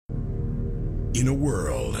In a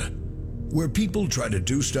world where people try to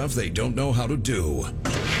do stuff they don't know how to do,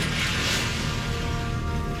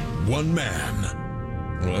 one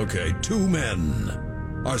man, okay, two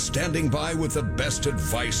men, are standing by with the best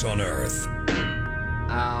advice on earth.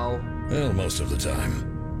 Ow. Well, most of the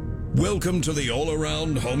time. Welcome to the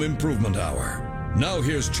All-Around Home Improvement Hour. Now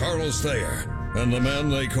here's Charles Thayer and the man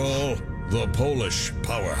they call the Polish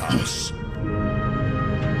Powerhouse.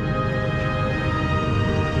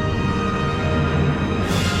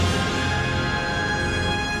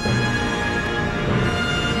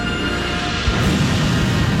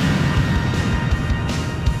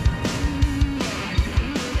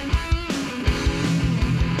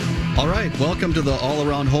 All right, welcome to the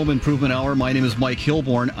All-Around Home Improvement Hour. My name is Mike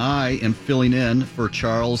Hilborn. I am filling in for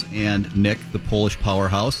Charles and Nick, the Polish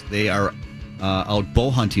Powerhouse. They are out bow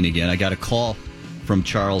hunting again. I got a call from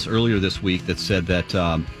Charles earlier this week that said that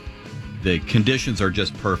the conditions are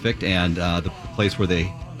just perfect, and the place where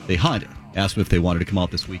they hunt asked them if they wanted to come out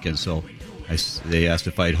this weekend. So they asked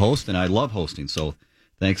if I'd host, and I love hosting. So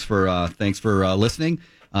thanks for listening.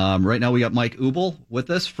 Right now we got Mike Ubel with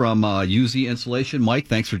us from UZ Insulation. Mike,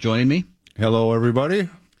 thanks for joining me. Hello, everybody.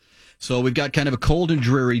 So we've got kind of a cold and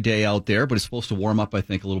dreary day out there, but it's supposed to warm up, I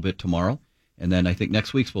think, a little bit tomorrow. And then I think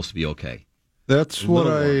next week's supposed to be okay. That's what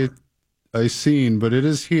I seen, but it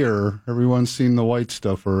is here. Everyone's seen the white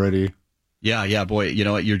stuff already. Yeah, boy, you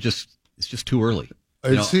know what, it's just too early.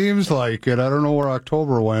 It seems like it. I don't know where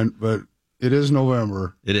October went, but it is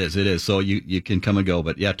November. It is. So you can come and go.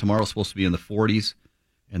 But yeah, tomorrow's supposed to be in the 40s.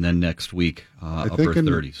 And then next week, upper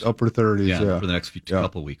 30s. Upper 30s, yeah. For the next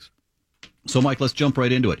couple of weeks. So, Mike, let's jump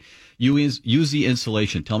right into it. UZ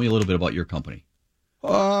Insulation. Tell me a little bit about your company.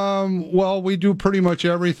 Well, we do pretty much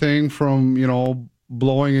everything from,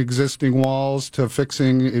 blowing existing walls to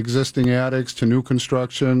fixing existing attics to new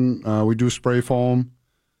construction. We do spray foam.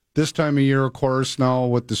 This time of year, of course, now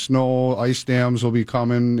with the snow, ice dams will be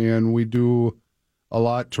coming, and we do a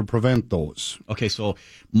lot to prevent those. Okay, so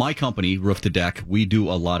my company, Roof to Deck, we do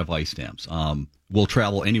a lot of ice dams. We'll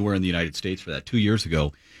travel anywhere in the United States for that. 2 years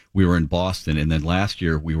ago, we were in Boston, and then last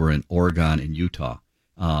year we were in Oregon and Utah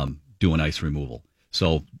doing ice removal.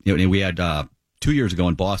 So we had 2 years ago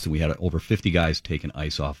in Boston, we had over 50 guys taking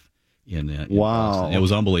ice off in Boston. It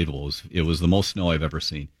was unbelievable. It was the most snow I've ever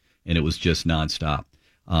seen, and it was just nonstop.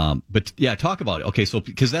 But yeah, talk about it. Okay, so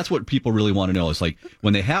because that's what people really want to know. It's like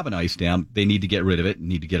when they have an ice dam, they need to get rid of it,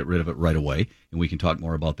 right away, and we can talk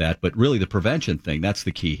more about that. But really, the prevention thing, that's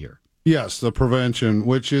the key here. Yes, the prevention,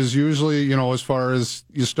 which is usually, as far as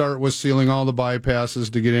you start with sealing all the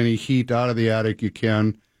bypasses to get any heat out of the attic you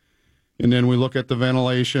can. And then we look at the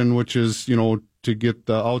ventilation, which is, to get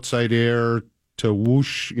the outside air to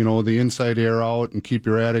whoosh, the inside air out and keep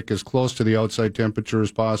your attic as close to the outside temperature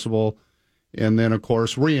as possible. And then, of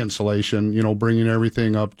course, re-insulation, bringing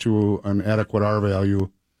everything up to an adequate R value,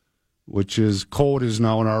 which is code is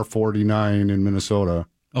now an R49 in Minnesota.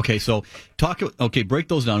 Okay, so break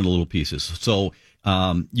those down into little pieces. So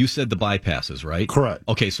you said the bypasses, right? Correct.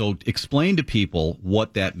 Okay, so explain to people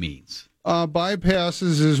what that means.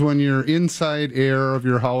 Bypasses is when your inside air of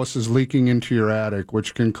your house is leaking into your attic,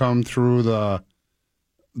 which can come through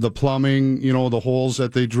the plumbing, the holes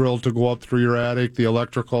that they drill to go up through your attic, the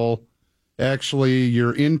electrical. Actually,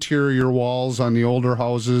 your interior walls on the older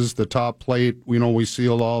houses, the top plate, we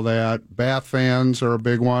seal all that. Bath fans are a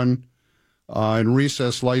big one. And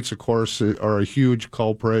recessed lights, of course, are a huge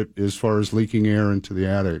culprit as far as leaking air into the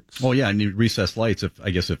attics. Oh, yeah, and recessed lights,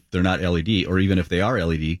 if they're not LED, or even if they are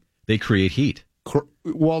LED, they create heat.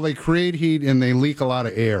 Well, they create heat and they leak a lot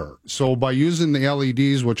of air. So by using the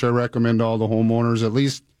LEDs, which I recommend to all the homeowners, at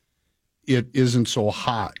least it isn't so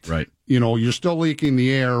hot. Right. You're still leaking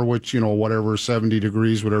the air, which, whatever, 70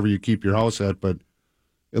 degrees, whatever you keep your house at, but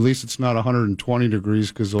at least it's not 120 degrees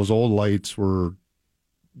because those old lights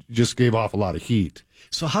just gave off a lot of heat.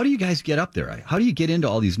 So how do you guys get up there? How do you get into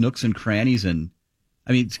all these nooks and crannies? And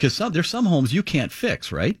I mean, because there's some homes you can't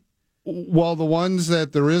fix, right? Well, the ones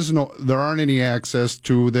that there aren't any access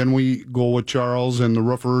to, then we go with Charles and the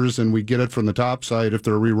roofers, and we get it from the top side if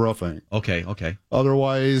they're re-roofing. Okay.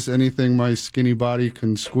 Otherwise, anything my skinny body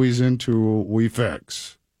can squeeze into, we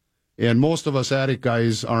fix. And most of us attic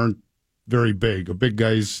guys aren't very big. Big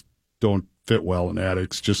guys don't fit well in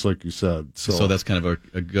attics, just like you said. So that's kind of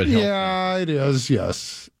a good help. Yeah, it is,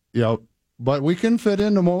 yes. Yep. But we can fit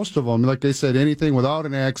into most of them. Like I said, anything without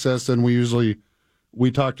an access, then we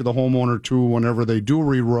talk to the homeowner, too, whenever they do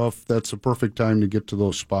re-roof. That's a perfect time to get to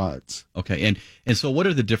those spots. Okay, and so what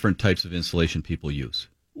are the different types of insulation people use?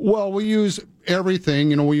 Well, we use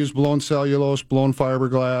everything. We use blown cellulose, blown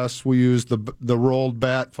fiberglass. We use the rolled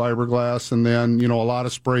bat fiberglass, and then a lot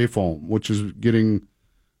of spray foam, which is getting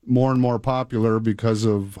more and more popular because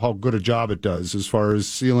of how good a job it does as far as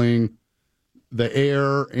sealing the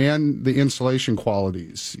air and the insulation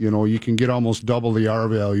qualities. You can get almost double the R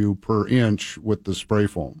value per inch with the spray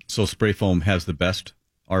foam. So spray foam has the best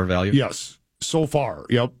R value? Yes, so far.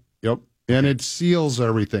 Yep. And it seals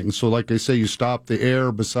everything. So like I say, you stop the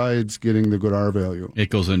air besides getting the good R value. It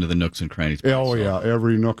goes into the nooks and crannies. Oh, yeah,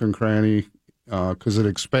 every nook and cranny, because it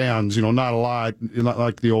expands, not a lot, not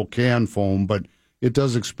like the old can foam, but it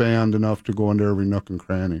does expand enough to go into every nook and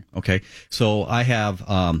cranny. Okay. So I have,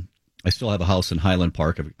 I still have a house in Highland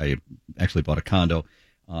Park. I actually bought a condo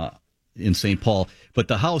in St. Paul. But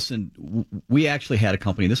the house, and we actually had a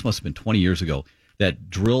company, this must have been 20 years ago, that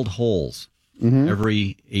drilled holes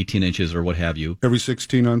every 18 inches or what have you. Every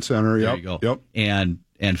 16 on center, There you go. Yep.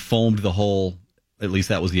 And foamed the whole, at least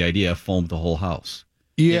that was the idea, foamed the whole house.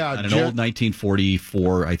 Yeah. And an old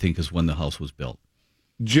 1944, I think, is when the house was built.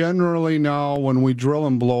 Generally now, when we drill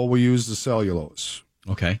and blow, we use the cellulose.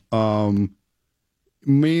 Okay.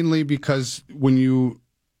 Mainly because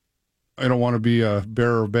I don't want to be a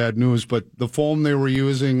bearer of bad news, but the foam they were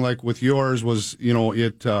using, like with yours, was,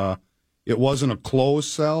 it wasn't a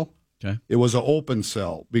closed cell. Okay. It was an open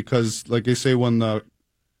cell because, like I say, when the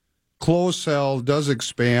closed cell does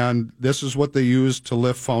expand, this is what they use to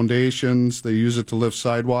lift foundations. They use it to lift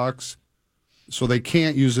sidewalks. So they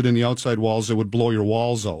can't use it in the outside walls. It would blow your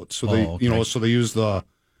walls out. So so they use the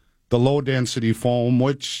low density foam,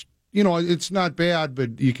 which, it's not bad,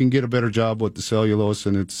 but you can get a better job with the cellulose,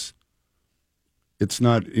 and it's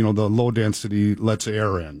not, the low density lets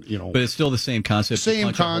air in, But it's still the same concept.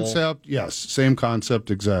 Same concept, yes. Same concept,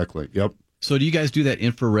 exactly. Yep. So do you guys do that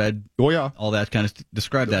infrared? Oh, yeah. All that kind of,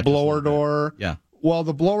 describe that. Blower door. Yeah. Well,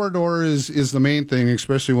 the blower door is the main thing,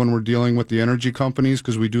 especially when we're dealing with the energy companies,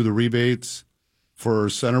 because we do the rebates for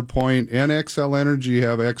CenterPoint and XL Energy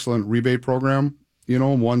have excellent rebate program.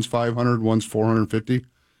 One's $500, one's $450.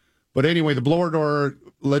 But anyway, the blower door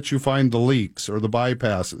lets you find the leaks or the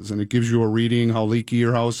bypasses, and it gives you a reading how leaky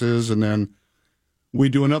your house is, and then we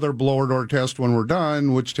do another blower door test when we're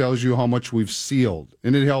done, which tells you how much we've sealed,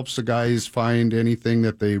 and it helps the guys find anything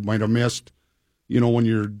that they might have missed, when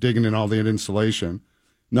you're digging in all the insulation.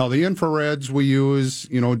 Now, the infrareds we use,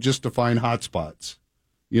 just to find hot spots,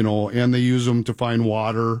 and they use them to find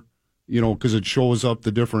water, because it shows up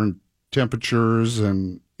the different temperatures,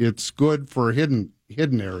 and it's good for hidden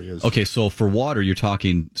areas. Okay, so for water, you're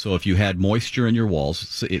talking, so if you had moisture in your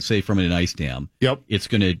walls, say from an ice dam, yep, it's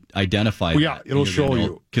going to identify yeah, it'll show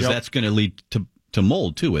you. Because that's going to lead to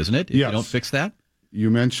mold too, isn't it? If yes. you don't fix that? You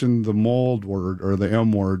mentioned the mold word or the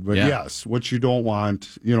M word, but yeah. Yes, what you don't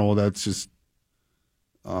want, that's just,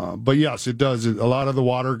 but yes, it does. A lot of the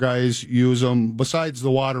water guys use them besides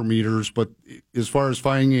the water meters, but as far as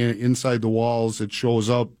finding it inside the walls, it shows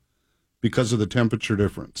up because of the temperature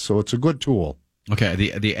difference. So it's a good tool. Okay,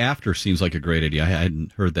 the after seems like a great idea. I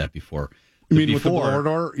hadn't heard that before. You mean with the blower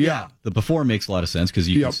door? Yeah. The before makes a lot of sense because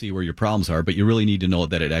you can see where your problems are, but you really need to know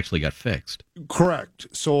that it actually got fixed. Correct.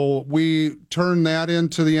 So we turn that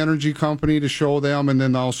into the energy company to show them, and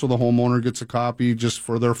then also the homeowner gets a copy just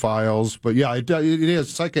for their files. But yeah, it is.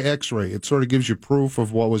 It's like an X-ray. It sort of gives you proof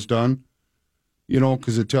of what was done,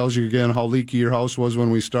 because it tells you, again, how leaky your house was when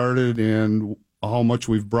we started and how much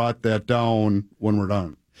we've brought that down when we're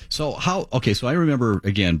done. So so I remember,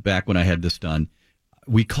 again, back when I had this done,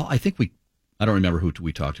 I don't remember who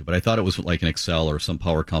we talked to, but I thought it was like an Excel or some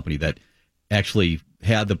power company that actually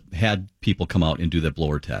had people come out and do the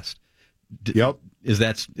blower test. Yep. Is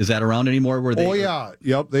that around anymore? Yeah.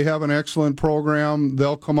 Yep. They have an excellent program.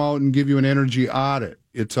 They'll come out and give you an energy audit.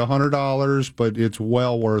 It's $100, but it's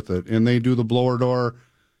well worth it. And they do the blower door.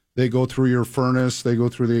 They go through your furnace. They go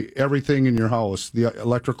through everything in your house. The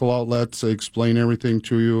electrical outlets, they explain everything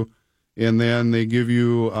to you. And then they give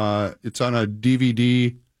you, it's on a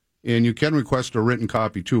DVD, and you can request a written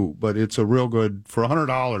copy too. But it's a real good, for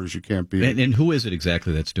 $100, you can't beat it. And who is it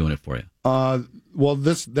exactly that's doing it for you? Well,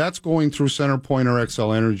 that's going through CenterPoint or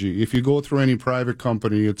XL Energy. If you go through any private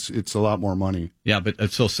company, it's a lot more money. Yeah,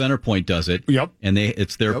 but so CenterPoint does it. Yep. And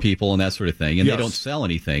it's their people and that sort of thing. And yes. They don't sell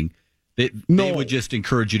anything. They would just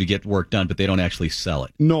encourage you to get work done, but they don't actually sell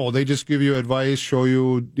it. No, they just give you advice, show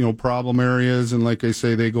you, problem areas, and like I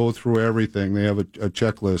say, they go through everything. They have a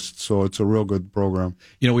checklist, so it's a real good program.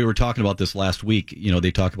 We were talking about this last week.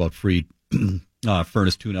 They talk about free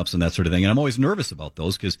furnace tune-ups and that sort of thing, and I'm always nervous about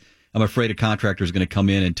those because I'm afraid a contractor is going to come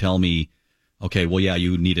in and tell me, okay, well, yeah,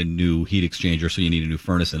 you need a new heat exchanger, so you need a new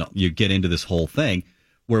furnace, and you get into this whole thing.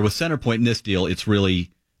 Where with CenterPoint in this deal, it's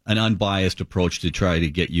really an unbiased approach to try to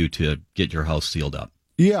get you to get your house sealed up.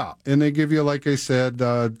 Yeah, and they give you, like I said,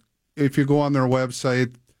 if you go on their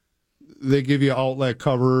website, they give you outlet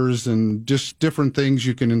covers and just different things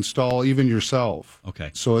you can install even yourself.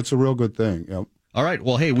 Okay. So it's a real good thing. Yep. All right.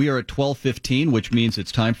 Well, hey, we are at 12:15, which means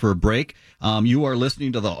it's time for a break. You are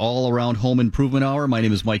listening to the All Around Home Improvement Hour. My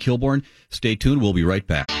name is Mike Hilborn. Stay tuned. We'll be right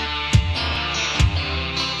back.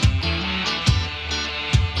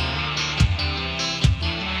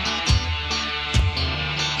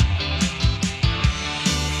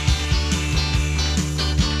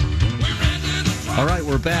 All right,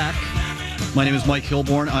 we're back. My name is Mike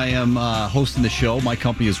Hilborn. I am hosting the show. My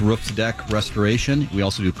company is Roof to Deck Restoration. We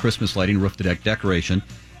also do Christmas lighting, roof to deck decoration.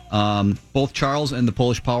 Both Charles and the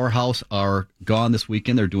Polish Powerhouse are gone this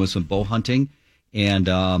weekend. They're doing some bow hunting. And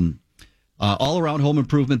all around home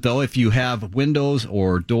improvement, though, if you have windows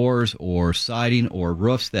or doors or siding or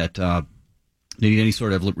roofs that need any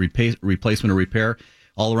sort of replacement or repair,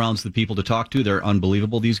 all around's the people to talk to. They're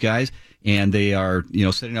unbelievable, these guys. And they are,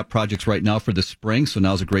 setting up projects right now for the spring. So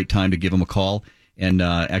now's a great time to give them a call and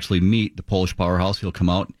actually meet the Polish Powerhouse. He'll come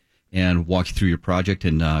out and walk you through your project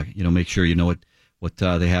and, make sure you know what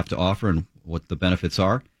they have to offer and what the benefits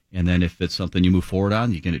are. And then if it's something you move forward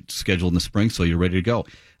on, you can get it scheduled in the spring so you're ready to go.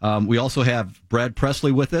 We also have Brad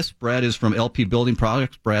Presley with us. Brad is from LP Building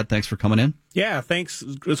Products. Brad, thanks for coming in. Yeah, thanks.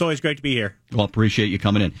 It's always great to be here. Well, appreciate you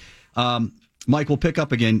coming in. Mike, we'll pick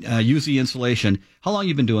up again. UZ Insulation. How long have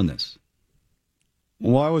you been doing this?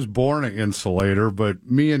 Well, I was born an insulator, but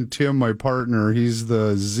me and Tim, my partner, he's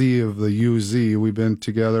the Z of the UZ. We've been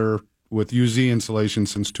together with UZ Insulation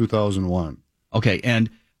since 2001. Okay, and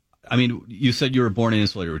I mean, you said you were born an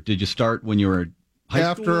insulator. Did you start when you were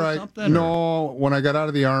high school or something? No, when I got out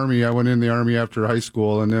of the Army, I went in the Army after high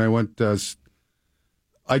school, and then I went,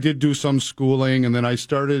 I did do some schooling, and then I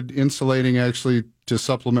started insulating actually to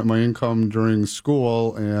supplement my income during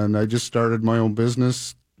school, and I just started my own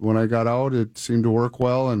business. When I got out, it seemed to work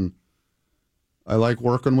well, and I like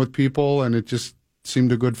working with people, and it just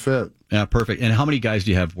seemed a good fit. Yeah, perfect. And how many guys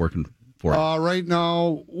do you have working for it? Right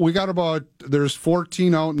now, we got there's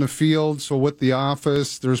 14 out in the field, so with the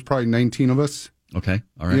office, there's probably 19 of us. Okay,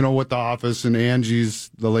 all right. With the office, and Angie's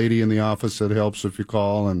the lady in the office that helps if you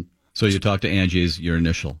call. And so you talk to Angie as your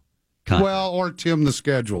initial contact. Well, or Tim, the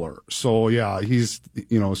scheduler. So, yeah, he's,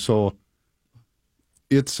 so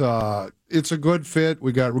it's a good fit.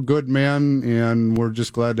 We got good men, and we're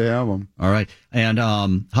just glad to have them. All right. And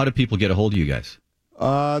how do people get a hold of you guys?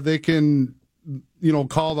 They can,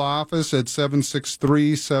 call the office at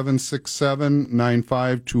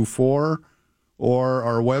 763-767-9524, or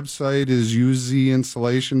our website is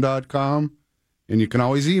uzinsulation.com. And you can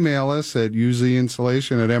always email us at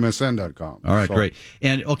uzinsulation@msn.com. All right, great.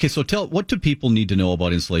 And, okay, so what do people need to know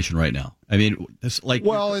about insulation right now? I mean, it's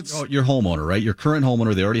your homeowner, right? Your current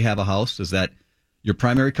homeowner, they already have a house. Is that your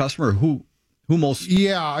primary customer? Or who most?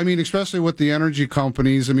 Yeah, I mean, especially with the energy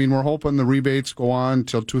companies. I mean, we're hoping the rebates go on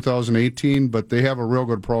till 2018, but they have a real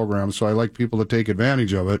good program, so I like people to take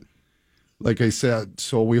advantage of it. Like I said,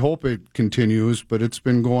 so we hope it continues, but it's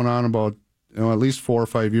been going on about at least 4 or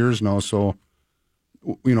 5 years now, so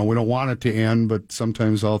we don't want it to end, but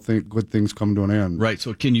sometimes I'll think good things come to an end. Right.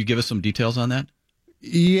 So can you give us some details on that?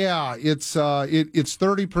 Yeah, it's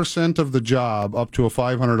 30% of the job, up to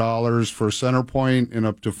 $500 for CenterPoint and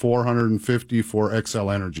up to $450 for XL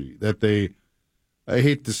Energy. That I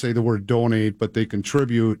hate to say the word donate, but they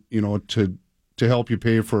contribute, to help you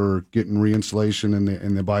pay for getting reinsulation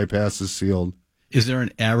and the bypasses sealed. Is there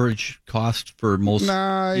an average cost for most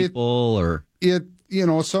people,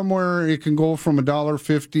 somewhere it can go from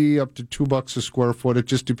 $1.50 up to $2 a square foot. It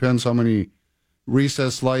just depends how many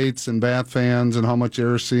recessed lights and bath fans and how much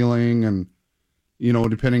air sealing and,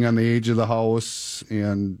 depending on the age of the house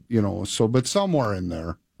and, but somewhere in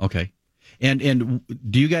there. Okay. And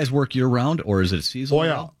do you guys work year round or is it seasonal? Oh,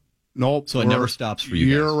 yeah. Nope. So it never stops for you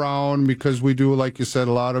year guys? Round, because we do, like you said,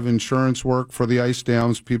 a lot of insurance work for the ice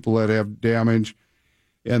dams, people that have damage.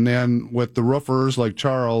 And then with the roofers like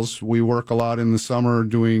Charles, we work a lot in the summer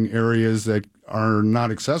doing areas that are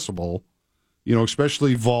not accessible,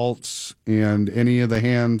 especially vaults and any of the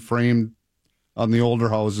hand framed on the older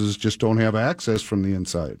houses just don't have access from the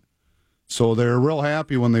inside. So they're real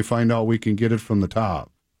happy when they find out we can get it from the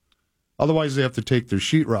top. Otherwise, they have to take their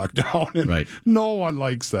sheetrock down, and right. No one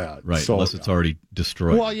likes that. Right, so, unless it's already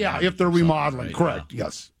destroyed. Well, yeah, if they're remodeling, right? correct, yeah.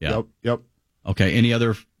 Yes. Yeah. Yep. Okay, any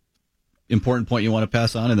other important point you want to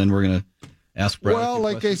pass on, and then we're going to ask Brad. Well,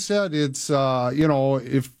 like I said, it's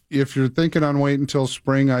if you're thinking on waiting until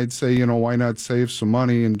spring, I'd say why not save some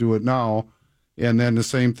money and do it now. And then the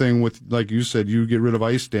same thing with, like you said, you get rid of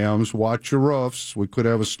ice dams, watch your roofs. We could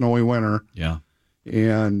have a snowy winter. Yeah.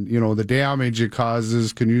 And, the damage it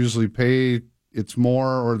causes can usually pay it's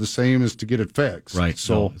more or the same as to get it fixed. Right.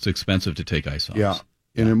 So it's expensive to take ice off. yeah.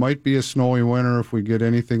 And it might be a snowy winter if we get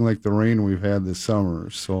anything like the rain we've had this summer.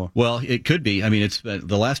 So Well, it could be. I mean, it's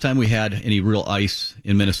the last time we had any real ice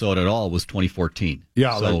in Minnesota at all was 2014.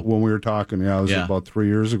 yeah, So, like when we were talking, it was Yeah. about 3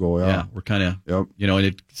 years ago. yeah, we're kind of, Yep. and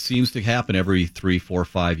it seems to happen every 3, 4,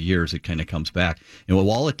 5 years. It kind of comes back. And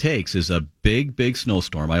all it takes is a big, big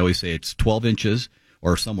snowstorm. I always say it's 12 inches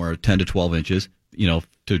or somewhere 10 to 12 inches,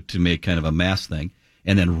 to make kind of a mass thing.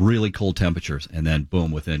 And then really cold temperatures. And then, boom,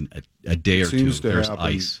 within a day or two, Seems to there's happen,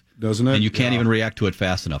 ice. doesn't it? And you can't Yeah. even react to it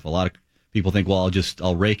fast enough. A lot of people think, well,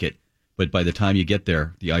 I'll rake it. But by the time you get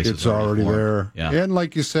there, the ice It's is already formed. there. Yeah. And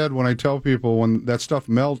like you said, when I tell people when that stuff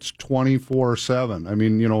melts 24/7, I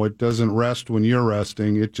mean, it doesn't rest when you're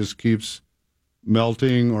resting. It just keeps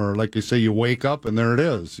melting, or like you say, you wake up and there it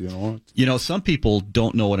is, Some people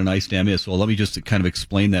don't know what an ice dam is, so let me just kind of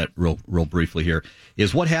explain that real briefly here.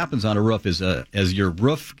 Is what happens on a roof is as your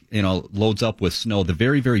roof, loads up with snow, the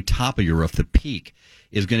very, very top of your roof, the peak,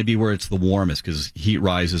 is going to be where it's the warmest because heat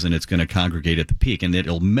rises and it's going to congregate at the peak, and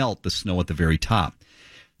it'll melt the snow at the very top.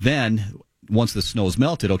 Then, once the snow is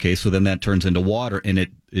melted, okay, so then that turns into water, and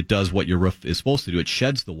it does what your roof is supposed to do. It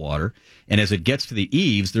sheds the water, and as it gets to the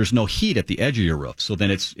eaves, there's no heat at the edge of your roof, so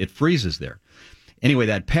then it freezes there. Anyway,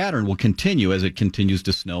 that pattern will continue as it continues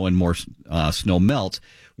to snow and more snow melts,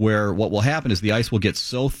 where what will happen is the ice will get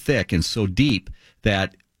so thick and so deep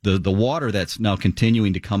that the water that's now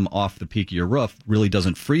continuing to come off the peak of your roof really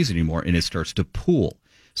doesn't freeze anymore, and it starts to pool.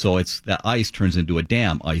 So that ice turns into a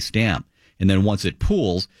dam, ice dam. And then once it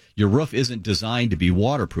pools, your roof isn't designed to be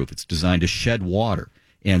waterproof. It's designed to shed water.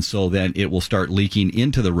 And so then it will start leaking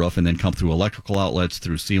into the roof and then come through electrical outlets,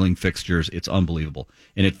 through ceiling fixtures. It's unbelievable.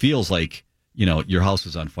 And it feels like, your house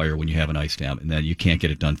is on fire when you have an ice dam, and then you can't get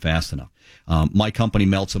it done fast enough. My company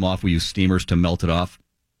melts them off. We use steamers to melt it off.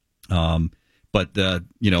 But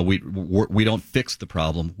we don't fix the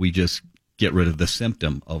problem. We just get rid of the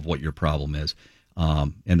symptom of what your problem is.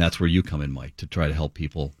 And that's where you come in, Mike, to try to help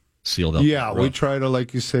people seal them. Yeah, we try to,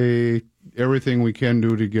 like you say, everything we can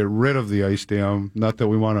do to get rid of the ice dam. Not that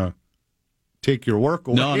we want to take your work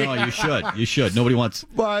away. No, you should. You should. Nobody wants.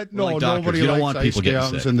 But no, like doctors, nobody you don't likes want people ice getting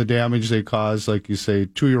dams sick. and the damage they cause, like you say,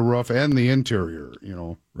 to your roof and the interior.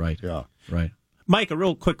 Right. Yeah. Right. Mike, a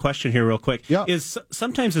real quick question here, real quick. Yeah.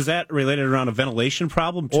 Sometimes is that related around a ventilation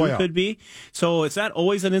problem too? Oh, yeah. Could be. So is that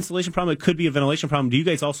always an insulation problem? It could be a ventilation problem. Do you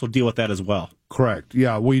guys also deal with that as well? Correct.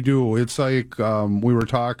 Yeah, we do. It's like we were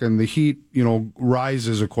talking, the heat,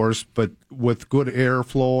 rises, of course, but with good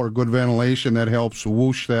airflow or good ventilation, that helps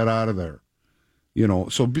whoosh that out of there.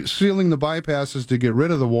 So sealing the bypasses to get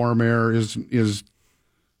rid of the warm air is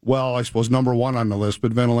well, I suppose number one on the list,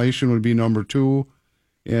 but ventilation would be number two.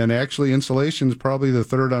 And actually, insulation is probably the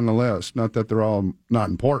third on the list. Not that they're all not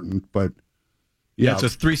important, but Yeah, it's a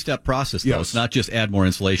 3-step process, though. Yes. It's not just add more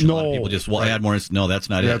insulation. A lot of people just, add more. No, that's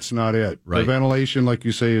not it. That's not it. Right. The ventilation, like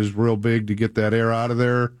you say, is real big to get that air out of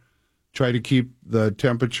there. Try to keep the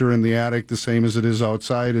temperature in the attic the same as it is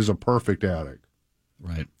outside is a perfect attic.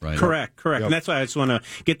 Right. Correct. Yep. And that's why I just want to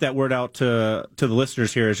get that word out to the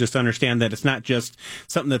listeners here, is just to understand that it's not just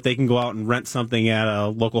something that they can go out and rent something at a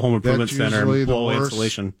local home improvement That's center usually and blow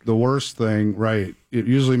insulation. the worst thing, right. It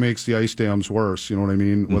usually makes the ice dams worse, you know what I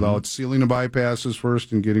mean, without sealing the bypasses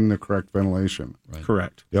first and getting the correct ventilation. Right.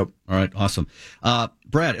 Correct. Yep. All right, awesome.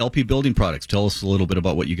 Brad, LP Building Products, tell us a little bit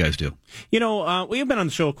about what you guys do. We've been on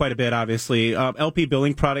the show quite a bit, obviously. LP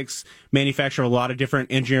Building Products manufacture a lot of different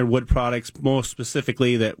engineered wood products. Most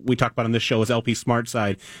specifically that we talk about on this show is LP Smart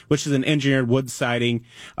Side, which is an engineered wood siding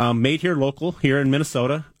made here local, here in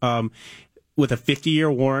Minnesota, with a 50-year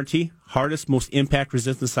warranty. Hardest, most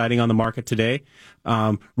impact-resistant siding on the market today.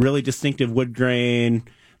 Really distinctive wood grain,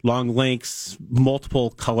 long lengths, multiple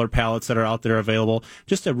color palettes that are out there available.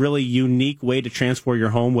 Just a really unique way to transform your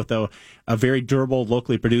home with a very durable,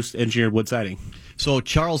 locally produced engineered wood siding. So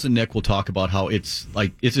Charles and Nick will talk about how it's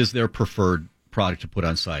like this is their preferred product to put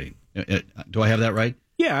on siding. Do I have that right?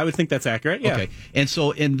 Yeah, I would think that's accurate. Yeah. Okay. And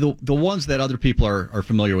so, the ones that other people are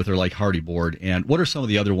familiar with are like Hardy Board. And what are some of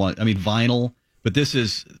the other ones? I mean, vinyl. But this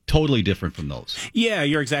is totally different from those. Yeah,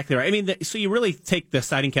 you're exactly right. I mean, so you really take the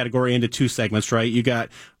siding category into two segments, right? You got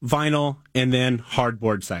vinyl and then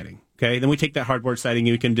hardboard siding. Okay, then we take that hardboard siding,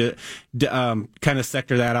 you can kind of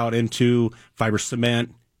sector that out into fiber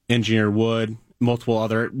cement, engineered wood, multiple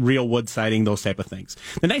other real wood siding, those type of things.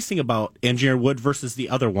 The nice thing about engineered wood versus the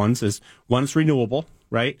other ones is, one, it's renewable,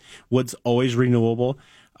 right? Wood's always renewable.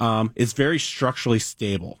 It's very structurally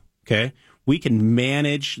stable. Okay, we can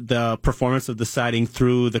manage the performance of the siding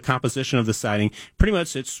through the composition of the siding. Pretty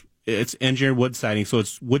much it's engineered wood siding, so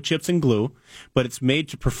it's wood chips and glue, but it's made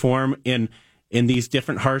to perform in these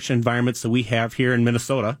different harsh environments that we have here in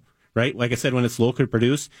Minnesota, right? Like I said, when it's locally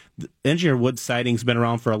produced, the engineered wood siding's been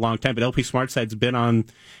around for a long time, but LP SmartSide's been on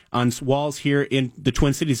walls here in the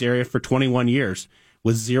Twin Cities area for 21 years.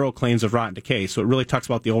 With zero claims of rot and decay. So it really talks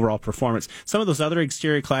about the overall performance. Some of those other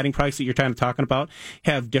exterior cladding products that you're kind of talking about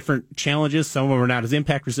have different challenges. Some of them are not as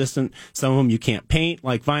impact resistant. Some of them you can't paint,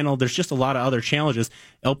 like vinyl. There's just a lot of other challenges.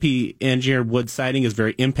 LP engineered wood siding is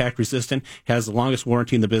very impact resistant, has the longest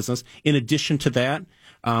warranty in the business. In addition to that,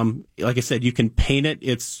 like I said, you can paint it.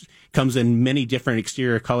 It's comes in many different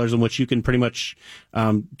exterior colors in which you can pretty much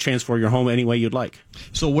transform your home any way you'd like.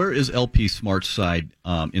 So where is LP SmartSide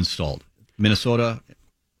installed? Minnesota?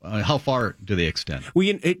 How far do they extend?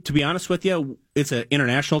 To be honest with you, it's an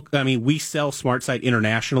international. I mean, we sell SmartSide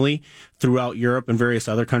internationally throughout Europe and various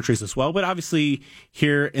other countries as well. But obviously,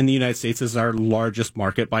 here in the United States is our largest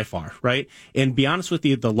market by far, right? And be honest with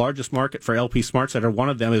you, the largest market for LP SmartSide, or one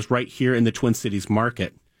of them, is right here in the Twin Cities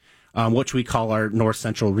market. Which we call our North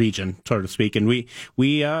Central region, so to speak, and we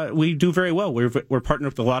do very well. We're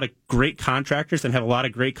partnered with a lot of great contractors and have a lot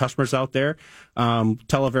of great customers out there.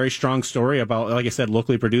 Tell a very strong story about, like I said,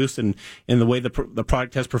 locally produced and the way the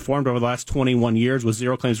product has performed over the last 21 years with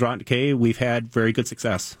zero claims rot and decay. We've had very good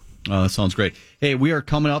success. Oh, that sounds great. Hey, we are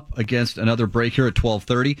coming up against another break here at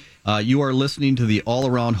 12:30. You are listening to the All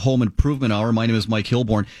Around Home Improvement Hour. My name is Mike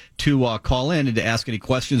Hilborn. To call in and to ask any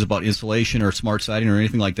questions about installation or smart siding or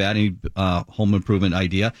anything like that, any home improvement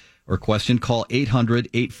idea or question, call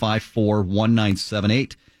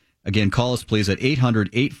 800-854-1978. Again, call us, please, at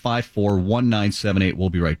 800-854-1978.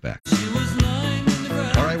 We'll be right back.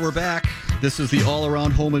 All right, we're back. This is the All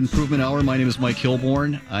Around Home Improvement Hour. My name is Mike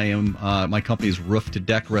Hilborn. I am my company is Roof to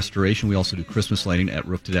Deck Restoration. We also do Christmas lighting at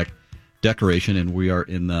Roof to Deck Decoration, and we are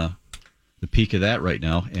in the peak of that right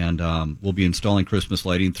now. And we'll be installing Christmas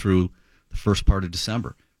lighting through the first part of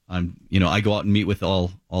December. I go out and meet with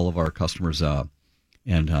all of our customers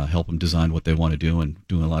and help them design what they want to do, and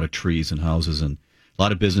doing a lot of trees and houses and a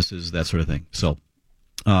lot of businesses, that sort of thing. So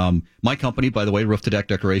my company, by the way, Roof to Deck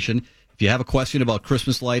Decoration. If you have a question about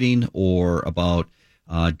Christmas lighting or about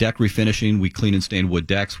deck refinishing, we clean and stain wood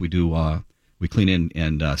decks. We clean in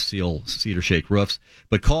and seal cedar shake roofs.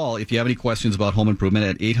 But call if you have any questions about home improvement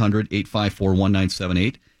at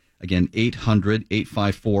 800-854-1978. Again,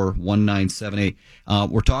 800-854-1978.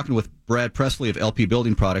 We're talking with Brad Presley of LP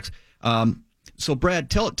Building Products. So,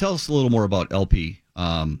 Brad, tell us a little more about LP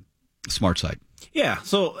SmartSide. Yeah,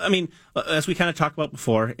 so I mean, as we kind of talked about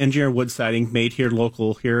before, engineered wood siding made here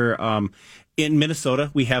local here in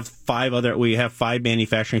Minnesota. We have five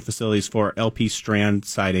manufacturing facilities for LP strand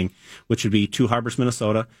siding, which would be Two Harbors,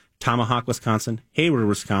 Minnesota, Tomahawk, Wisconsin, Hayward,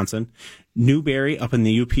 Wisconsin, Newberry up in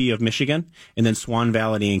the UP of Michigan, and then Swan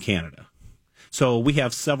Valley in Canada. So we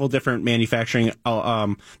have several different manufacturing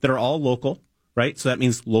that are all local, right? So that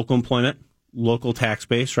means local employment, local tax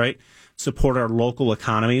base, right? Support our local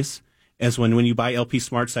economies. As when you buy LP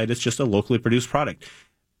SmartSide, it's just a locally produced product.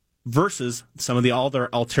 Versus some of the other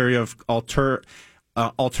alternative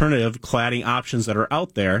cladding options that are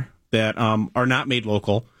out there that are not made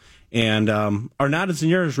local and are not as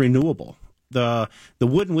near as renewable. The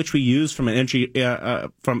wood in which we use from LP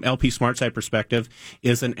SmartSide perspective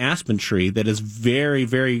is an aspen tree that is very,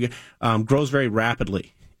 very grows very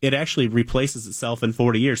rapidly. It actually replaces itself in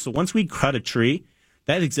 40 years. So once we cut a tree,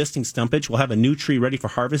 that existing stumpage will have a new tree ready for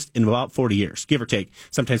harvest in about 40 years, give or take.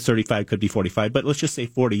 Sometimes 35, could be 45, but let's just say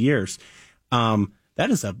 40 years. That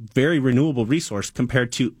is a very renewable resource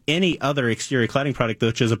compared to any other exterior cladding product,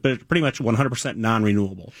 which is pretty much 100%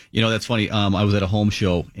 non-renewable. You know, that's funny. I was at a home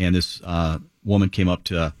show, and this woman came up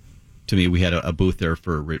to me. We had a booth there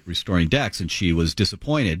for restoring decks, and she was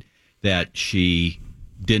disappointed that she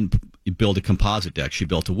didn't build a composite deck. She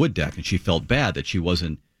built a wood deck, and she felt bad that she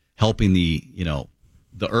wasn't helping the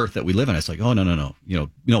earth that we live in. It's like, oh, no.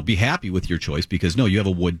 Be happy with your choice because, no, you have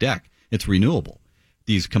a wood deck. It's renewable.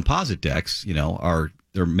 These composite decks,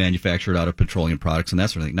 they're manufactured out of petroleum products and that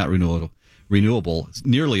sort of thing, not renewable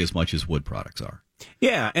nearly as much as wood products are.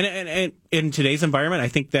 Yeah, and in today's environment, I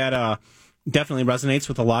think that definitely resonates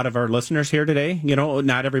with a lot of our listeners here today.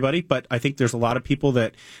 Not everybody, but I think there's a lot of people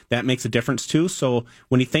that makes a difference too. So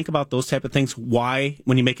when you think about those type of things, why,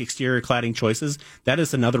 when you make exterior cladding choices, that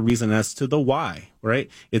is another reason as to the why, right?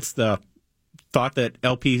 It's the thought that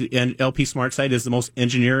LP SmartSide is the most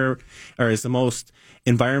engineered or is the most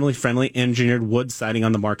environmentally friendly engineered wood siding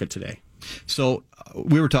on the market today. So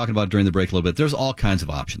we were talking about during the break a little bit. There's all kinds of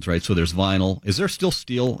options, right? So there's vinyl. Is there still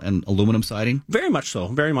steel and aluminum siding? Very much so.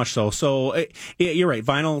 Very much so. So you're right.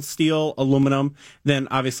 Vinyl, steel, aluminum, then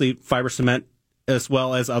obviously fiber cement, as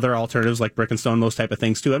well as other alternatives like brick and stone, those type of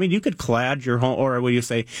things too. I mean, you could clad your home, or what do you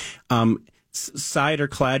say, side or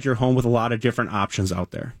clad your home with a lot of different options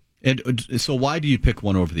out there. And so why do you pick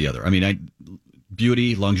one over the other? I mean,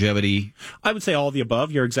 beauty, longevity? I would say all of the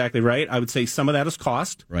above. You're exactly right. I would say some of that is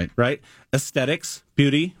cost. Right. Aesthetics,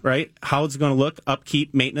 beauty, right? How it's going to look,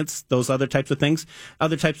 upkeep, maintenance, those other types of things.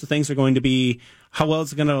 Other types of things are going to be how well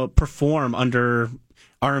it's going to perform under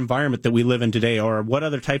our environment that we live in today, or what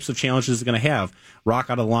other types of challenges is it going to have.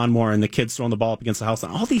 Rock out a lawnmower and the kids throwing the ball up against the house.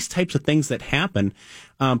 And all these types of things that happen,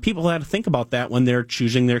 people have to think about that when they're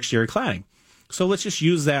choosing their exterior cladding. So let's just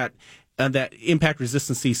use that impact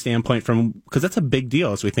resistancy standpoint because that's a big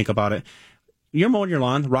deal as we think about it. You're mowing your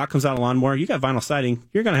lawn, the rock comes out of a lawnmower, you got vinyl siding,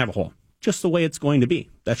 you're going to have a hole. Just the way it's going to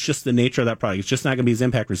be. That's just the nature of that product. It's just not going to be as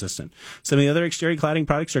impact resistant. Some of the other exterior cladding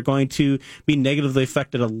products are going to be negatively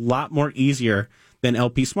affected a lot more easier than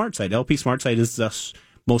LP SmartSide. LP SmartSide is the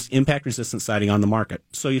most impact resistant siding on the market.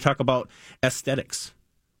 So you talk about aesthetics.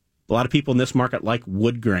 A lot of people in this market like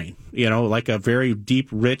wood grain, like a very deep,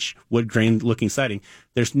 rich wood grain looking siding.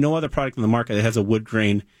 There's no other product in the market that has a wood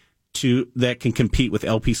grain that can compete with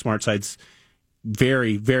LP SmartSide's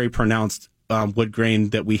very, very pronounced wood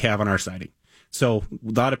grain that we have on our siding. So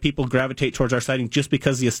a lot of people gravitate towards our siding just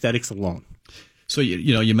because of the aesthetics alone. So,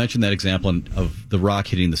 you mentioned that example of the rock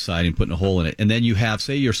hitting the siding, putting a hole in it. And then you have,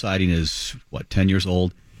 say your siding is, 10 years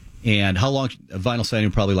old? And how long, vinyl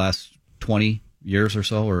siding probably lasts 20 years or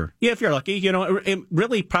so? Or yeah, if you're lucky. It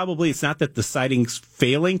really probably it's not that the siding's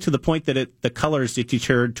failing to the point that the color is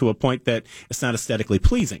deteriorated to a point that it's not aesthetically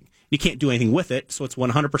pleasing. You can't do anything with it, so it's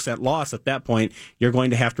 100% loss at that point. You're going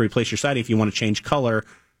to have to replace your siding if you want to change color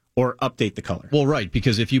or update the color. Well, right,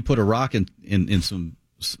 because if you put a rock in some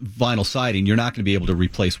vinyl siding, you're not going to be able to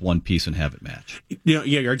replace one piece and have it match. Yeah,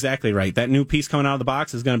 you're exactly right. That new piece coming out of the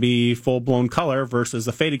box is going to be full-blown color versus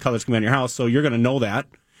the faded colors coming out of your house, so you're going to know that,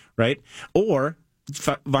 right? Or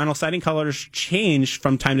vinyl siding colors change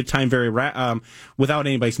from time to time without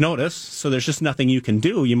anybody's notice, so there's just nothing you can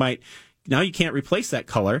do. Now you can't replace that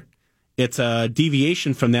color. It's a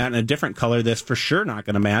deviation from that in a different color that's for sure not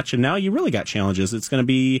going to match, and now you really got challenges. It's going to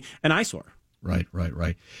be an eyesore. Right.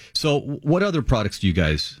 So what other products do you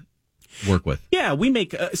guys work with? Yeah, we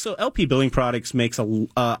make, so LP Building Products makes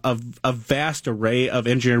a vast array of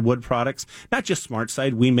engineered wood products, not just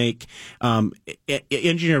SmartSide. We make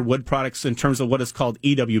engineered wood products in terms of what is called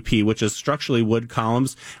EWP, which is structurally wood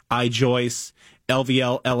columns, I-joists,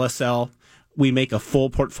 LVL, LSL. We make a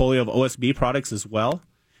full portfolio of OSB products as well.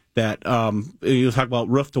 That you talk about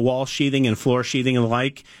roof-to-wall sheathing and floor sheathing and the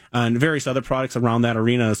like, and various other products around that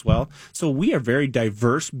arena as well. So we are a very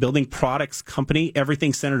diverse building products company,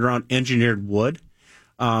 everything centered around engineered wood.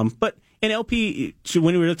 But in LP,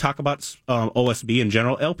 when we really talk about OSB in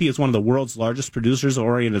general, LP is one of the world's largest producers of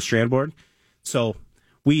oriented strand board. So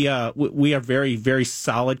we are very, very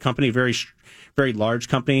solid company, very, very large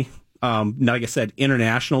company. Like I said,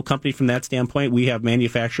 international company from that standpoint. We have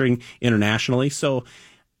manufacturing internationally. So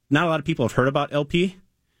not a lot of people have heard about LP,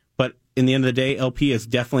 but in the end of the day, LP is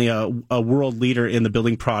definitely a world leader in the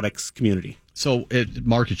building products community. So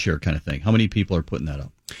market share kind of thing. How many people are putting that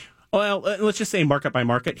up? Well, let's just say market by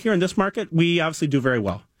market. Here in this market, we obviously do very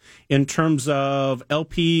well. In terms of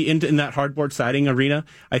LP in that hardboard siding arena,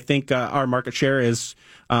 I think our market share is,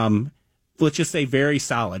 let's just say, very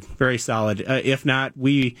solid, very solid. If not,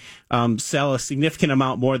 we sell a significant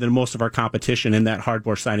amount more than most of our competition in that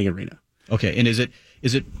hardboard siding arena. Okay, and is it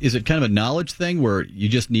kind of a knowledge thing where you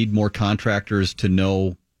just need more contractors to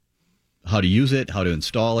know how to use it, how to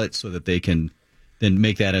install it, so that they can then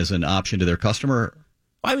make that as an option to their customer?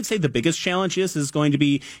 I would say the biggest challenge is going to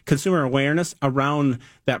be consumer awareness around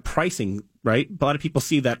that pricing, right? A lot of people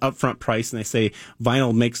see that upfront price and they say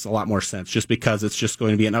vinyl makes a lot more sense just because it's just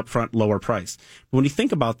going to be an upfront lower price. But when you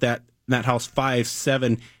think about that house 5,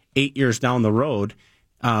 7, 8 years down the road,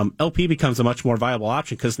 LP becomes a much more viable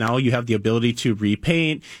option because now you have the ability to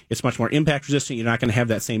repaint. It's much more impact resistant. You're not going to have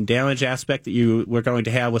that same damage aspect that you were going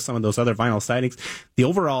to have with some of those other vinyl sidings. The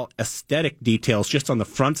overall aesthetic details just on the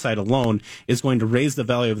front side alone is going to raise the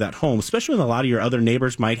value of that home, especially when a lot of your other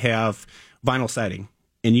neighbors might have vinyl siding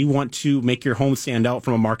and you want to make your home stand out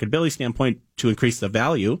from a marketability standpoint to increase the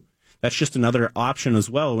value. That's just another option as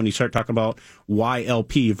well when you start talking about why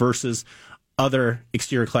LP versus other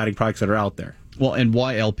exterior cladding products that are out there. Well, and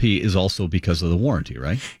why LP is also because of the warranty,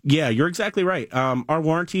 right? Yeah, you're exactly right. Our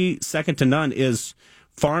warranty, second to none, is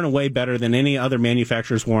far and away better than any other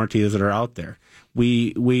manufacturer's warranties that are out there.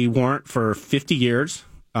 We warrant for 50 years.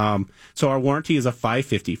 So our warranty is a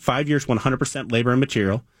 550. 5 years, 100% labor and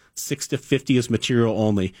material. 6 to 50 is material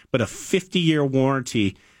only, but a 50-year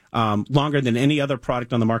warranty, longer than any other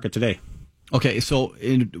product on the market today. Okay, so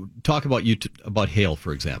talk about about hail,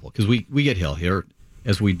 for example, because we get hail here,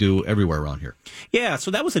 as we do everywhere around here. Yeah,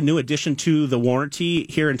 so that was a new addition to the warranty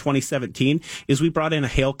here in 2017, is we brought in a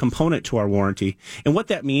hail component to our warranty. And what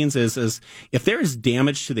that means is if there is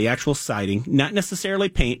damage to the actual siding, not necessarily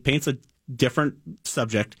paint's a different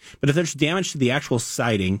subject, but if there's damage to the actual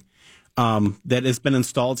siding that has been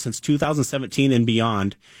installed since 2017 and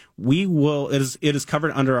beyond, it is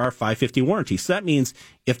covered under our 550 warranty. So that means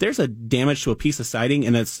if there's a damage to a piece of siding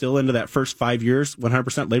and it's still into that first 5 years,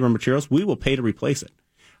 100% labor and materials, we will pay to replace it.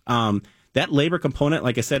 That labor component,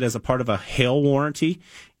 like I said, as a part of a hail warranty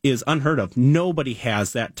is unheard of. Nobody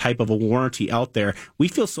has that type of a warranty out there. We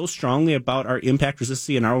feel so strongly about our impact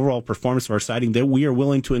resistance and our overall performance of our siding that we are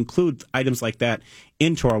willing to include items like that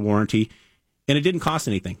into our warranty, and it didn't cost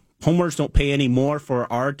anything. Homeowners don't pay any more for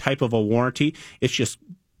our type of a warranty. It's just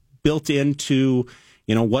built into,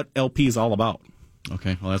 what LP is all about.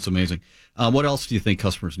 Okay, well, that's amazing. What else do you think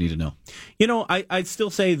customers need to know? I'd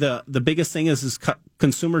still say the biggest thing is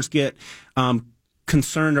consumers get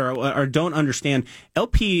concerned or don't understand.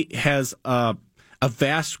 LP has a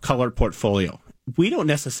vast color portfolio. We don't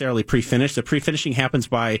necessarily pre-finish. The pre-finishing happens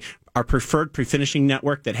by our preferred pre-finishing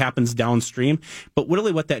network that happens downstream. But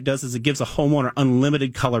really what that does is it gives a homeowner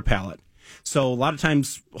unlimited color palette. So a lot of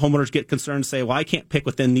times homeowners get concerned and say, well, I can't pick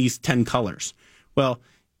within these 10 colors. Well,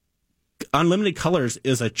 unlimited colors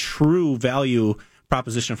is a true value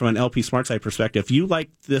proposition from an LP SmartSide perspective. If you like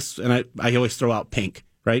this, and I always throw out pink,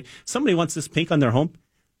 right? Somebody wants this pink on their home.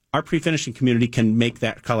 Our pre-finishing community can make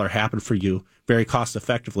that color happen for you very cost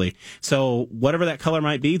effectively. So whatever that color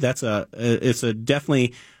might be, it's a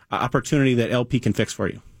definitely opportunity that LP can fix for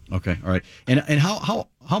you. Okay, all right. And how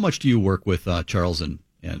much do you work with Charles and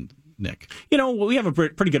Nick? We have a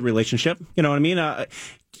pretty good relationship. You know what I mean?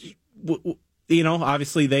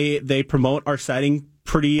 Obviously they promote our siding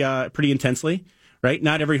pretty intensely. Right?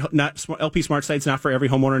 Not LP SmartSide's not for every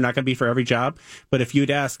homeowner, not going to be for every job. But if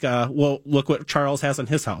you'd ask, look what Charles has on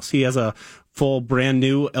his house. He has a full brand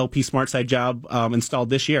new LP SmartSide job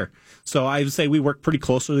installed this year. So I would say we work pretty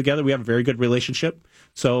closely together. We have a very good relationship.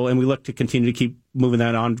 And we look to continue to keep moving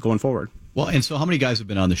that on going forward. Well, and so how many guys have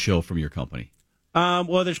been on the show from your company?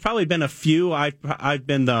 There's probably been a few. I've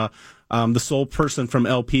been the sole person from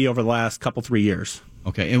LP over the last 3 years.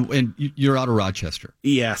 Okay, and you're out of Rochester.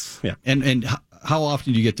 Yes, yeah. And how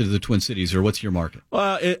often do you get to the Twin Cities, or what's your market?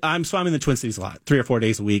 I'm in the Twin Cities a lot, 3 or 4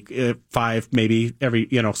 days a week, 5 maybe every.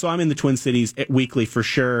 So I'm in the Twin Cities weekly for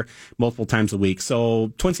sure, multiple times a week.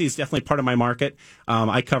 So Twin Cities is definitely part of my market.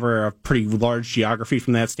 I cover a pretty large geography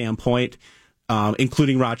from that standpoint,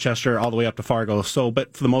 including Rochester all the way up to Fargo.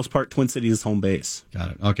 But for the most part, Twin Cities is home base.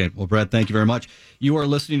 Got it. Okay. Well, Brad, thank you very much. You are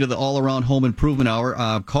listening to the All Around Home Improvement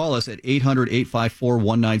Hour. Call us at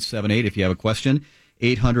 800-854-1978 if you have a question.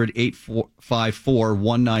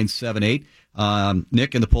 800-854-1978.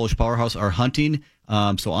 Nick and the Polish Powerhouse are hunting.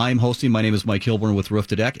 So I'm hosting. My name is Mike Hilborn with Roof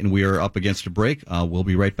to Deck, and we are up against a break. We'll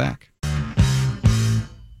be right back.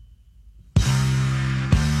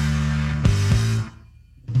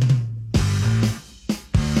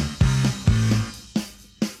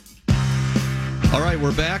 All right,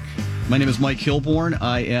 we're back. My name is Mike Hilborn.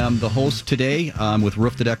 I am the host today with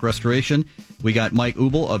Roof to Deck Restoration. We got Mike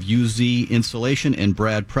Ubel of UZ Insulation and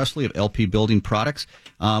Brad Presley of LP Building Products.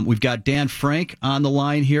 We've got Dan Frank on the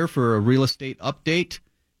line here for a real estate update.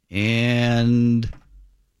 And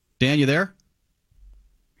Dan, you there?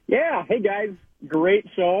 Yeah. Hey, guys. Great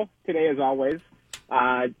show today, as always.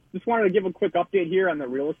 Just wanted to give a quick update here on the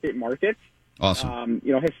real estate market. Awesome.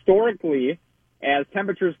 Historically, as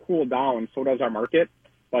temperatures cool down, so does our market.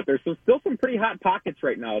 But there's still some pretty hot pockets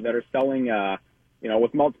right now that are selling,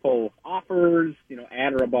 with multiple offers,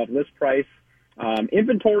 at or above list price.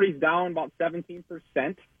 Inventory's down about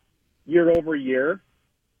 17% year over year,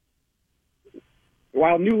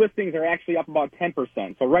 while new listings are actually up about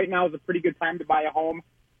 10%. So right now is a pretty good time to buy a home.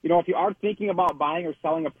 If you are thinking about buying or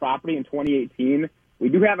selling a property in 2018, we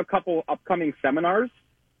do have a couple upcoming seminars.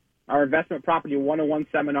 Our Investment Property 101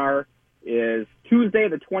 seminar is Tuesday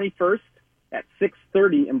the 21st at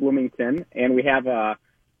 6:30 in Bloomington, and we have a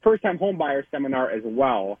first-time home buyer seminar as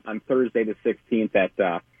well on Thursday the 16th at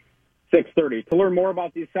 6:30. To learn more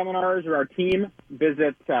about these seminars or our team,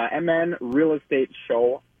 visit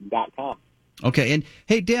mnrealestateshow.com. Okay, and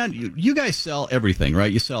hey, Dan, you guys sell everything,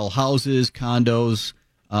 right? You sell houses, condos,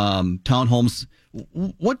 townhomes.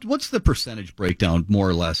 What's the percentage breakdown, more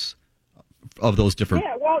or less, of those different?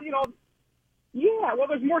 Yeah, well, Yeah, well,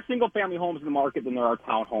 there's more single-family homes in the market than there are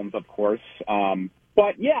townhomes, of course.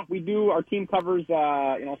 But yeah, we do. Our team covers,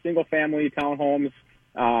 single-family townhomes.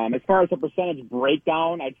 As far as the percentage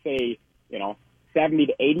breakdown, I'd say, 70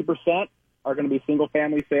 to 80% are going to be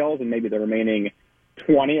single-family sales, and maybe the remaining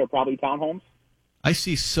 20 are probably townhomes. I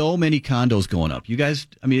see so many condos going up. You guys,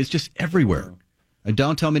 I mean, it's just everywhere.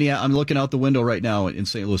 Downtown Minneapolis, I'm looking out the window right now in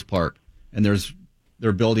St. Louis Park, and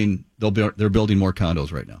they're building more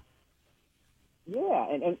condos right now. Yeah,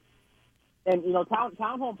 and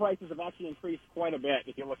townhome prices have actually increased quite a bit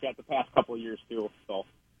if you look at the past couple of years too.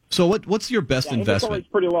 So what's your best investment?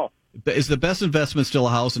 It's pretty low. Is the best investment still a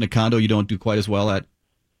house and a condo you don't do quite as well at,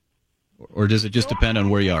 or does it just depend on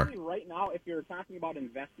where you are? Right now, if you're talking about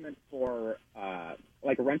investment for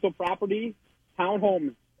like a rental property,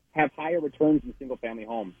 townhomes have higher returns than single-family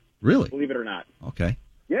homes. Really? Believe it or not. Okay.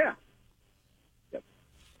 Yeah. Yep.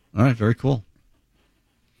 All right. Very cool.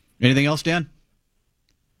 Anything else, Dan?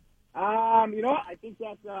 I think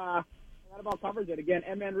that about covers it. Again,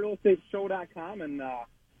 mnrealestateshow.com, and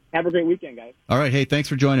have a great weekend, guys. All right. Hey, thanks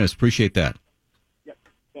for joining us. Appreciate that. Yep.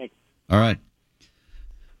 Thanks. All right.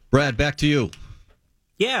 Brad, back to you.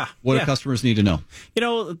 Yeah. What do customers need to know?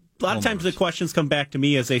 A lot of times the questions come back to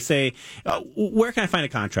me as they say, where can I find a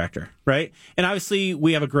contractor, right? And obviously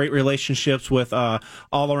we have a great relationships with All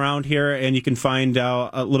Around here, and you can find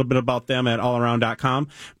out a little bit about them at allaround.com.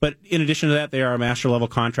 But in addition to that, they are a master level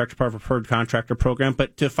contractor, part of our preferred contractor program.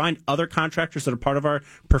 But to find other contractors that are part of our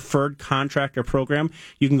preferred contractor program,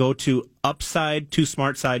 you can go to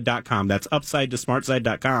upside2smartside.com. That's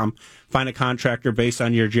upside2smartside.com. Find a contractor based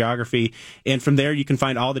on your geography. And from there, you can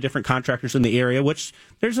find all the different contractors in the area, which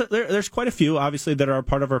there's quite a few, obviously, that are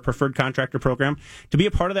part of our preferred contractor program. To be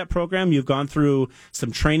a part of that program, you've gone through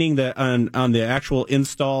some training on the actual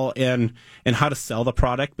install and how to sell the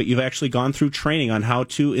product, but you've actually gone through training on how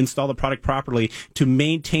to install the product properly to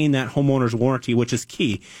maintain that homeowner's warranty, which is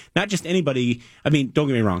key. Not just anybody, don't get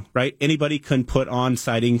me wrong, right? Anybody can put on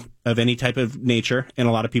siding of any type of nature, and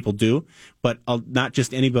a lot of people do, but not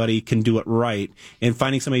just anybody can do it right. And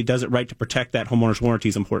finding somebody who does it right to protect that homeowner's warranty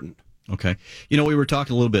is important. Okay. We were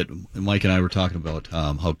talking a little bit, Mike and I were talking about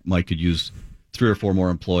how Mike could use 3 or 4 more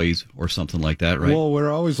employees or something like that, right? Well,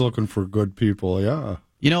 we're always looking for good people, yeah.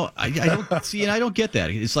 I don't see, and I don't get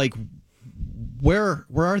that. It's like, where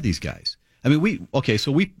are these guys?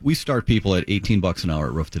 So we start people at $18 an hour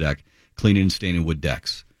at Roof to Deck, cleaning and staining wood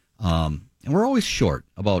decks. And we're always short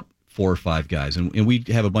about 4 or 5 guys, and we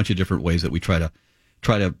have a bunch of different ways that we try to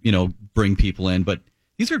bring people in, but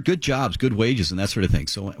these are good jobs, good wages, and that sort of thing.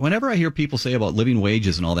 So whenever I hear people say about living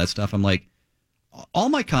wages and all that stuff, I'm like, all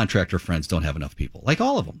my contractor friends don't have enough people, like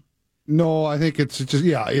all of them. No, I think it's just,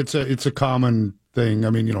 it's a common thing.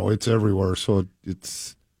 It's everywhere. So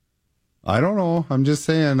I don't know. I'm just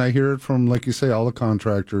saying, I hear it from, like you say, all the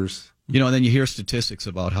contractors. And then you hear statistics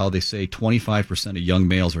about how they say 25% of young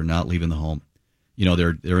males are not leaving the home.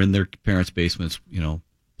 They're in their parents' basements,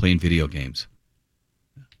 playing video games.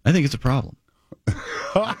 I think it's a problem.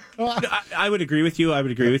 I would agree with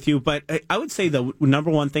you. But I would say the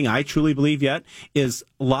number one thing I truly believe yet is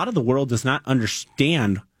a lot of the world does not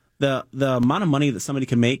understand the amount of money that somebody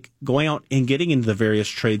can make going out and getting into the various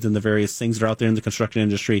trades and the various things that are out there in the construction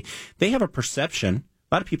industry. They have a perception.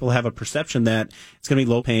 A lot of people have a perception that it's going to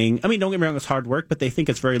be low paying. Don't get me wrong, it's hard work, but they think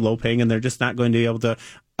it's very low paying, and they're just not going to be able to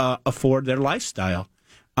afford their lifestyle.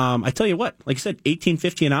 I tell you what, like I said,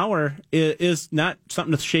 $18.50 an hour is not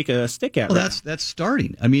something to shake a stick at. Well, that's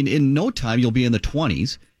starting. In no time you'll be in the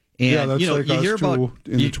 20s. And that's you hear about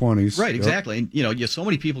in the 20s, right? Exactly. And so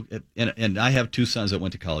many people. And I have 2 sons that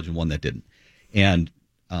went to college and one that didn't. And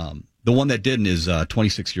the one that didn't is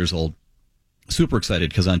 26 years old. Super excited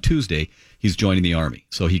because on Tuesday he's joining the Army.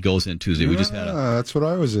 So he goes in Tuesday. We just had that's what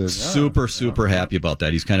I was in. Super happy about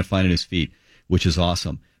that. He's kind of finding his feet, which is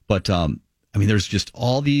awesome. But there's just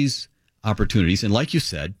all these opportunities, and like you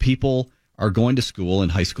said, people are going to school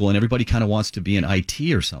and high school, and everybody kind of wants to be in IT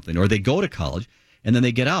or something, or they go to college and then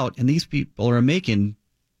they get out, and these people are making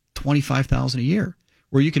 $25,000 a year,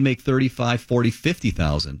 where you can make $35,000, $40,000,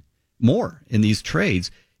 $50,000 more in these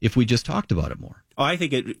trades if we just talked about it more. Oh, I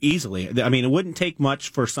think it easily. It wouldn't take much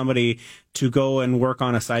for somebody to go and work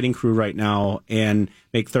on a siding crew right now and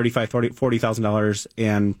make $35,000, $40,000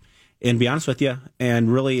 and be honest with you,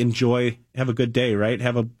 and really have a good day, right?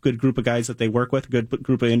 Have a good group of guys that they work with, a good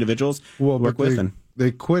group of individuals work with.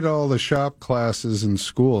 They quit all the shop classes in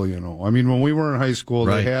school, when we were in high school,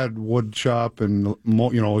 right. They had wood shop and,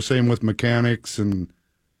 same with mechanics. And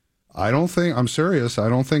I'm serious, I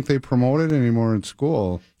don't think they promote it anymore in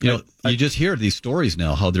school. You just hear these stories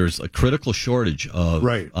now, how there's a critical shortage of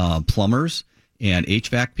plumbers and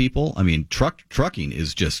HVAC people. I mean, trucking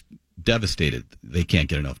is just devastated. They can't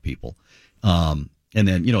get enough people. And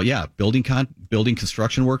then, building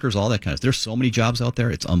construction workers, all that kind of stuff. There's so many jobs out there.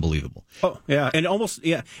 It's unbelievable. Oh, yeah. And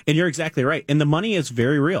and you're exactly right. And the money is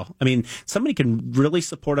very real. I mean, somebody can really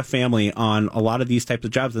support a family on a lot of these types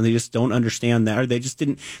of jobs, and they just don't understand that, or they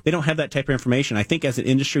don't have that type of information. I think as an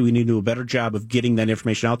industry, we need to do a better job of getting that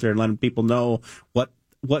information out there and letting people know what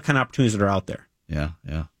kind of opportunities that are out there. Yeah.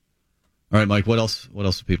 All right, Mike, what else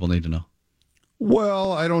do people need to know?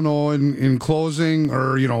 Well, I don't know. In closing,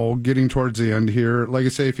 or getting towards the end here, like I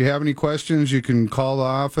say, if you have any questions, you can call the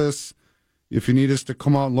office. If you need us to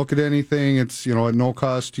come out and look at anything, it's at no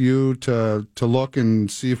cost to you to look and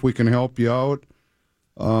see if we can help you out.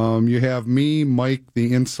 You have me, Mike,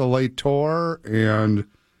 the insulator, and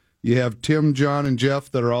you have Tim, John, and Jeff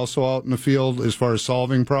that are also out in the field as far as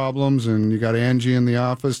solving problems, and you got Angie in the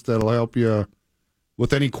office that'll help you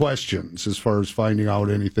with any questions as far as finding out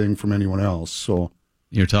anything from anyone else. So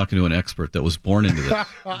you're talking to an expert that was born into this.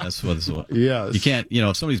 That's what. Yes. You can't.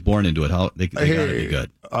 If somebody's born into it, how they gotta be good.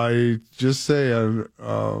 I just say,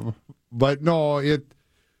 but no,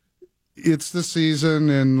 it's the season,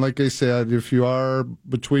 and like I said, if you are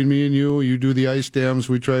between me and you do the ice dams.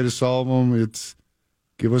 We try to solve them.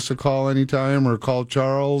 Give us a call anytime, or call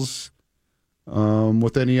Charles.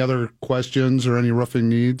 With any other questions or any roofing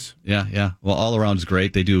needs. Yeah. Well, All Around is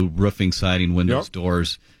great. They do roofing, siding, windows,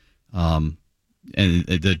 doors, and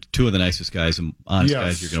the two of the nicest guys and honest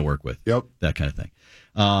guys you're going to work with. Yep. That kind of thing.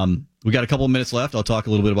 We got a couple of minutes left. I'll talk a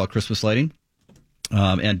little bit about Christmas lighting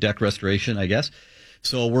and deck restoration, I guess.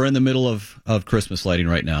 So we're in the middle of Christmas lighting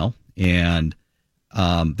right now, and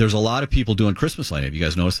there's a lot of people doing Christmas lighting. Have you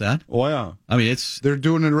guys noticed that? Oh, yeah. I mean, they're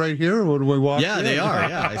doing it right here when we walk in. They are.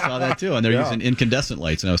 Yeah, I saw that too. And they're using incandescent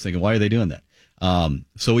lights, and I was thinking, why are they doing that?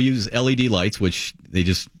 So we use LED lights, which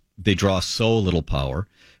they draw so little power,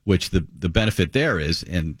 which the benefit there is,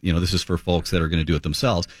 and this is for folks that are going to do it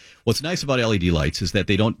themselves. What's nice about LED lights is that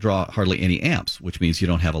they don't draw hardly any amps, which means you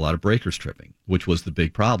don't have a lot of breakers tripping, which was the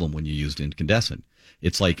big problem when you used incandescent.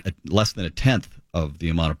 It's like less than a tenth of the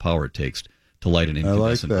amount of power it takes to light an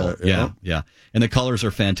incandescent bulb. Yeah. And the colors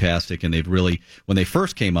are fantastic, and they've really, when they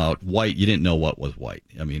first came out, white, you didn't know what was white.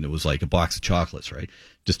 I mean, it was like a box of chocolates, right?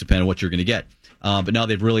 Just depending on what you're going to get. But now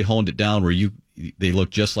they've really honed it down where they look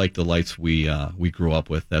just like the lights we grew up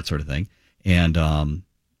with, that sort of thing. And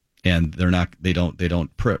they don't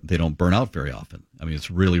burn out very often. I mean,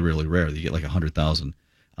 it's really, really rare. You get like 100,000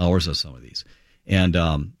 hours of some of these. And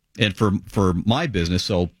for my business,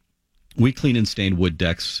 so we clean and stain wood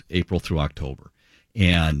decks April through October,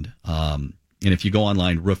 and if you go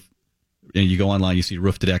online, you see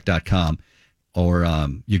rooftodeck.com, or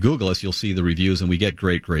you Google us, you'll see the reviews, and we get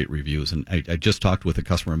great reviews. And I just talked with a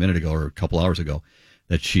customer a minute ago, or a couple hours ago,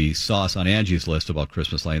 that she saw us on Angie's list about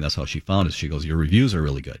Christmas lighting. That's how she found us. She goes, "Your reviews are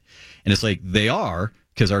really good," and it's like they are.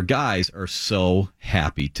 Because our guys are so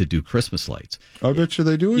happy to do Christmas lights. I bet you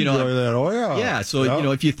they do enjoy that. Oh, yeah. Yeah, so,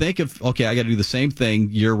 if you think of, okay, I got to do the same thing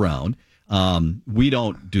year-round, we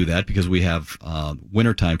don't do that because we have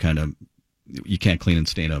wintertime kind of, you can't clean and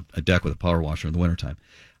stain a deck with a power washer in the wintertime.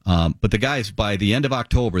 But the guys, by the end of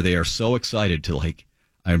October, they are so excited to,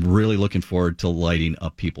 I'm really looking forward to lighting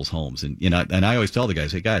up people's homes. And, and I always tell the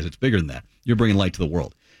guys, hey, guys, it's bigger than that. You're bringing light to the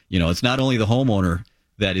world. It's not only the homeowner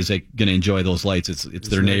that is going to enjoy those lights. It's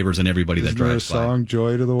their neighbors and everybody that drives by. Song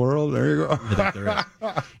 "Joy to the World"? There you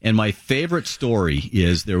go. And my favorite story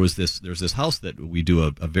is there's this house that we do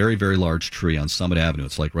a very, very large tree on Summit Avenue.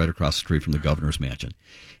 It's like right across the street from the governor's mansion,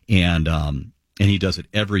 and he does it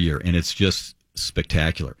every year, and it's just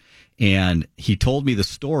spectacular. And he told me the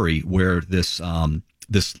story where this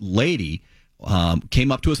lady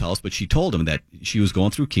came up to his house, but she told him that she was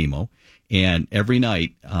going through chemo. And every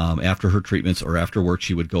night after her treatments or after work,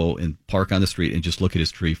 she would go and park on the street and just look at his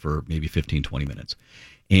tree for maybe 15, 20 minutes.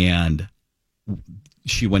 And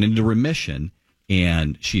she went into remission,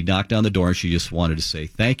 and she knocked on the door, and she just wanted to say,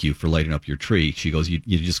 thank you for lighting up your tree. She goes, you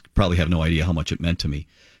just probably have no idea how much it meant to me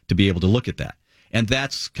to be able to look at that. And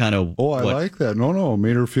that's kind of I like that. No,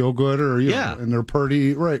 made her feel good, or and they're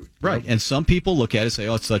pretty, right. Right. And some people look at it and say,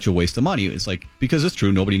 oh, it's such a waste of money. It's like, because it's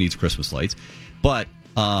true, nobody needs Christmas lights. But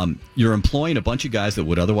you're employing a bunch of guys that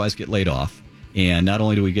would otherwise get laid off, and not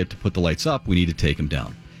only do we get to put the lights up, we need to take them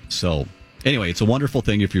down. So anyway, it's a wonderful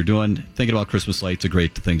thing. If you're thinking about Christmas lights, a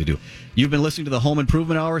great thing to do. You've been listening to the Home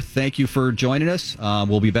Improvement Hour. Thank you for joining us.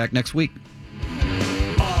 We'll be back next week.